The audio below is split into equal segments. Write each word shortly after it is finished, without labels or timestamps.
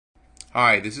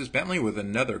Hi, this is Bentley with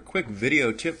another quick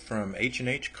video tip from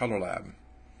H&H Color Lab.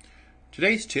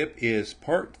 Today's tip is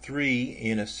part 3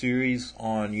 in a series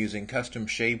on using custom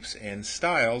shapes and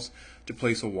styles to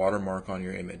place a watermark on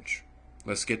your image.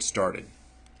 Let's get started.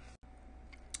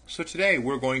 So today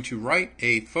we're going to write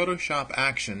a Photoshop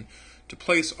action to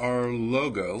place our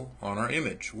logo on our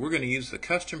image. We're going to use the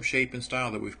custom shape and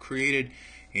style that we've created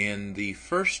in the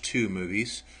first two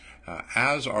movies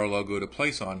as our logo to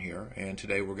place on here, and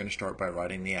today we're going to start by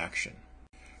writing the action.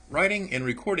 Writing and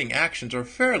recording actions are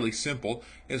fairly simple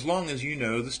as long as you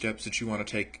know the steps that you want to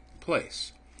take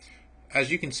place. As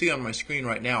you can see on my screen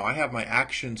right now, I have my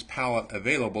actions palette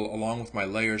available along with my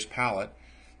layers palette.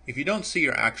 If you don't see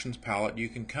your actions palette, you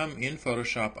can come in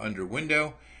Photoshop under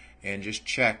Window and just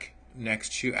check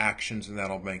next to actions, and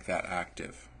that'll make that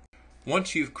active.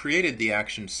 Once you've created the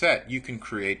action set, you can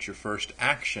create your first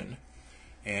action.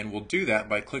 And we'll do that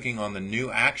by clicking on the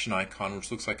new action icon, which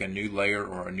looks like a new layer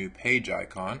or a new page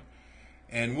icon.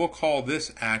 And we'll call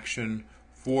this action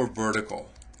for vertical.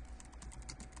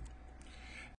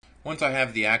 Once I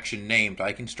have the action named,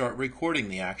 I can start recording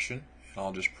the action, and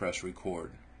I'll just press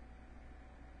record.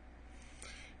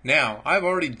 Now, I've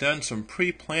already done some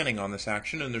pre-planning on this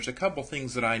action, and there's a couple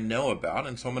things that I know about,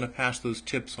 and so I'm going to pass those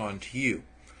tips on to you.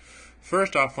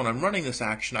 First off, when I'm running this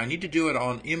action, I need to do it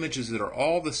on images that are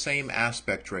all the same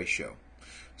aspect ratio.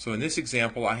 So in this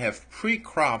example, I have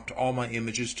pre-cropped all my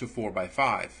images to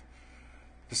 4:5.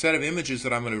 The set of images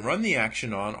that I'm going to run the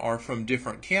action on are from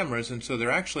different cameras, and so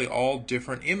they're actually all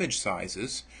different image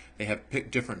sizes. They have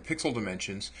different pixel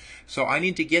dimensions, so I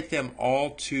need to get them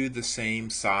all to the same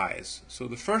size. So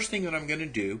the first thing that I'm going to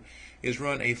do is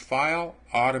run a File,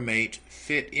 Automate,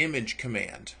 Fit Image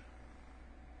command.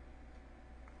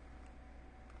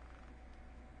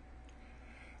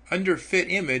 Under Fit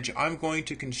Image, I'm going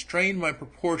to constrain my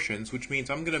proportions, which means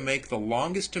I'm going to make the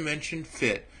longest dimension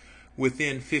fit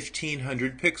within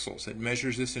 1500 pixels. It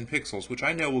measures this in pixels, which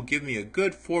I know will give me a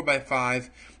good 4:5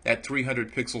 at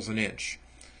 300 pixels an inch.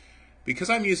 Because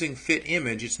I'm using Fit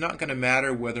Image, it's not going to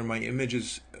matter whether my image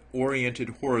is oriented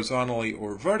horizontally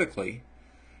or vertically.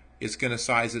 It's going to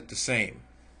size it the same.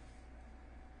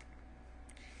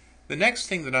 The next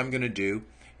thing that I'm going to do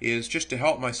is, just to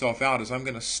help myself out, is I'm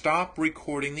going to stop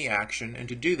recording the action, and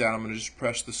to do that I'm going to just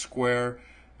press the square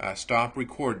stop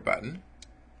record button,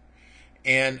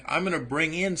 and I'm going to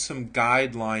bring in some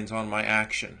guidelines on my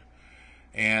action,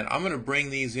 and I'm going to bring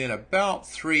these in about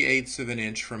 3/8 of an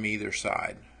inch from either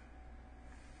side.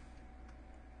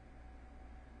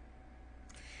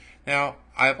 Now,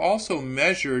 I've also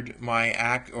measured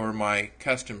my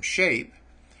custom shape,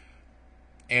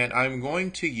 and I'm going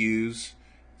to use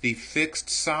the fixed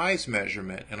size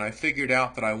measurement, and I figured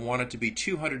out that I want it to be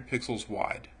 200 pixels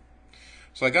wide.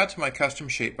 So I got to my custom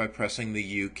shape by pressing the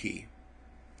U key.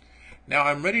 Now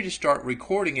I'm ready to start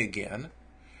recording again,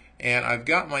 and I've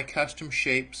got my custom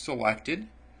shape selected.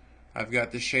 I've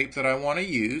got the shape that I want to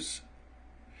use,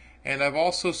 and I've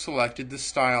also selected the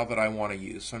style that I want to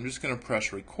use. So I'm just going to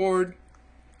press record.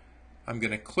 I'm going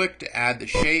to click to add the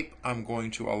shape. I'm going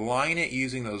to align it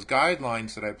using those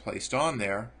guidelines that I placed on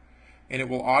there, and it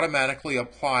will automatically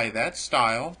apply that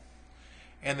style.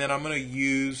 And then I'm going to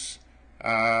use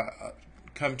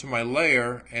come to my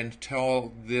layer and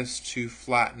tell this to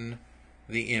flatten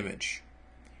the image.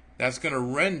 That's going to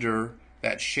render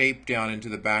that shape down into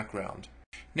the background.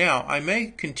 Now, I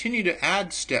may continue to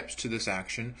add steps to this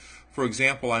action. For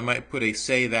example, I might put a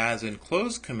Save As and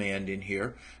Close command in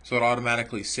here, so it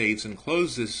automatically saves and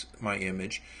closes my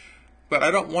image. But I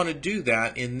don't want to do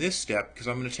that in this step because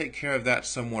I'm going to take care of that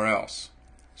somewhere else.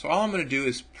 So all I'm going to do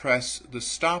is press the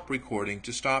stop recording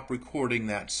to stop recording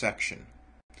that section.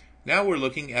 Now we're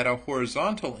looking at a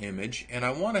horizontal image, and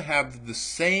I want to have the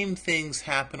same things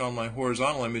happen on my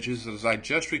horizontal images as I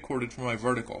just recorded for my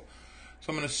vertical.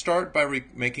 So I'm going to start by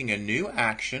making a new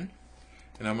action,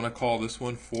 and I'm going to call this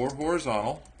one for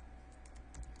horizontal.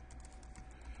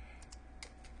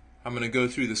 I'm going to go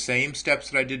through the same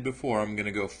steps that I did before. I'm going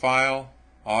to go File,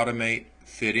 Automate,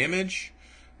 Fit Image,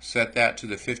 set that to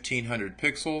the 1500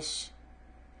 pixels.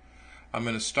 I'm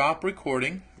going to stop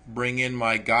recording, bring in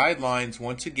my guidelines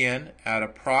once again at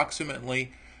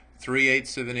approximately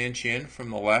 3/8 of an inch in from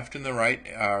the left and the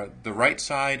right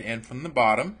side and from the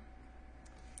bottom.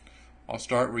 I'll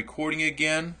start recording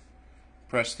again,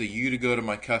 press the U to go to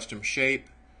my custom shape,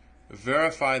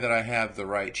 verify that I have the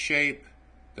right shape,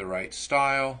 the right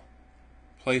style,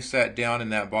 place that down in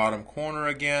that bottom corner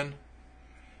again,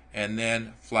 and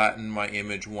then flatten my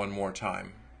image one more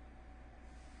time.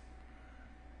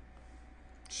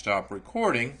 Stop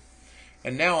recording,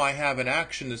 and now I have an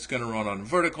action that's going to run on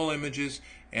vertical images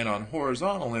and on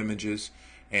horizontal images,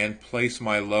 and place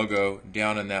my logo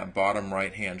down in that bottom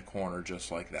right hand corner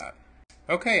just like that.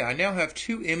 Okay, I now have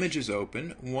two images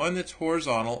open, one that's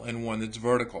horizontal and one that's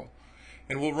vertical.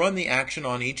 And we'll run the action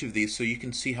on each of these so you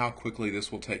can see how quickly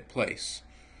this will take place.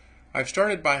 I've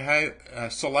started by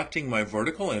selecting my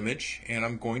vertical image, and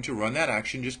I'm going to run that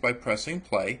action just by pressing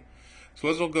play. So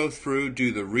as it'll go through,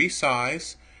 do the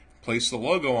resize, place the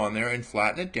logo on there and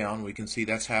flatten it down. We can see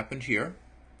that's happened here.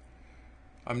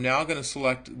 I'm now going to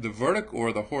select the vertical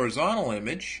or the horizontal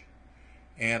image,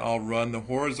 and I'll run the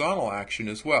horizontal action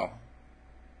as well.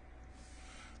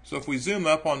 So if we zoom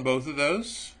up on both of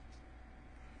those,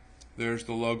 there's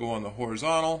the logo on the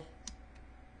horizontal,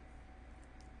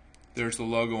 there's the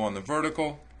logo on the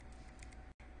vertical.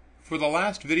 For the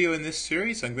last video in this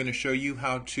series, I'm going to show you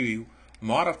how to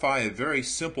modify a very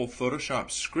simple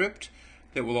Photoshop script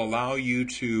that will allow you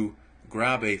to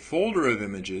grab a folder of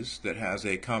images that has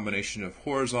a combination of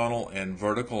horizontal and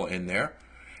vertical in there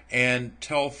and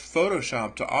tell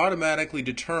Photoshop to automatically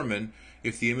determine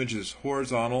if the image is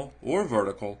horizontal or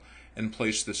vertical and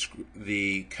place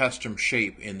the custom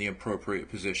shape in the appropriate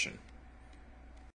position.